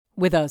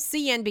with a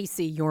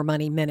CNBC Your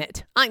Money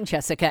Minute. I'm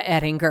Jessica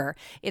Ettinger.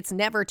 It's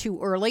never too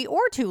early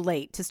or too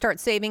late to start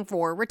saving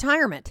for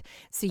retirement.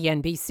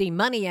 CNBC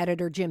Money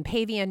editor Jim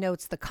Pavian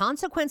notes the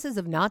consequences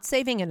of not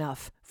saving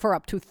enough for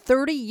up to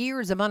 30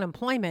 years of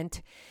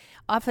unemployment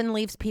often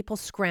leaves people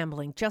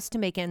scrambling just to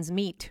make ends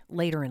meet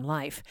later in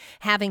life.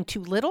 Having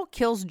too little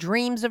kills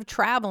dreams of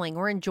traveling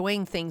or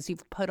enjoying things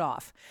you've put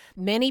off.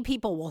 Many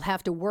people will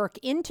have to work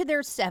into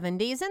their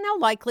 70s and they'll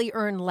likely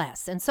earn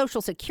less. And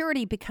Social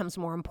Security becomes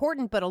more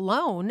important, but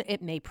alone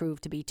it may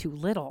prove to be too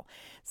little.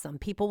 Some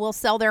people will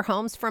sell their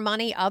homes for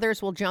money,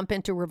 others will jump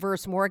into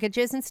reverse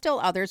mortgages, and still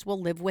others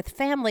will live with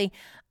family.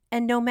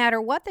 And no matter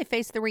what, they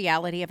face the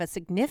reality of a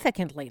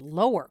significantly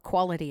lower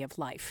quality of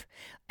life.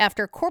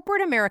 After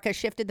corporate America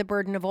shifted the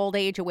burden of old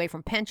age away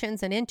from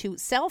pensions and into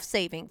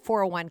self-saving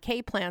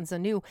 401k plans, a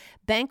new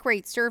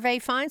Bankrate survey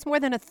finds more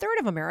than a third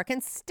of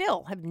Americans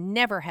still have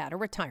never had a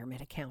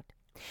retirement account.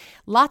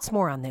 Lots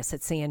more on this at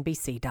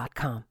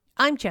CNBC.com.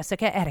 I'm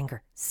Jessica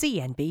Ettinger,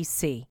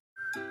 CNBC.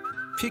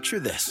 Picture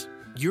this.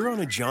 You're on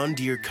a John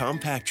Deere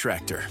compact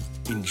tractor,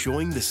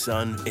 enjoying the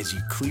sun as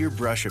you clear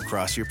brush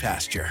across your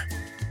pasture.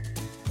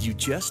 You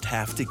just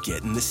have to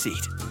get in the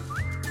seat.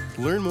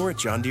 Learn more at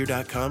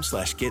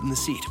johndeere.com/get in the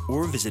seat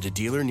or visit a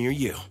dealer near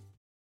you.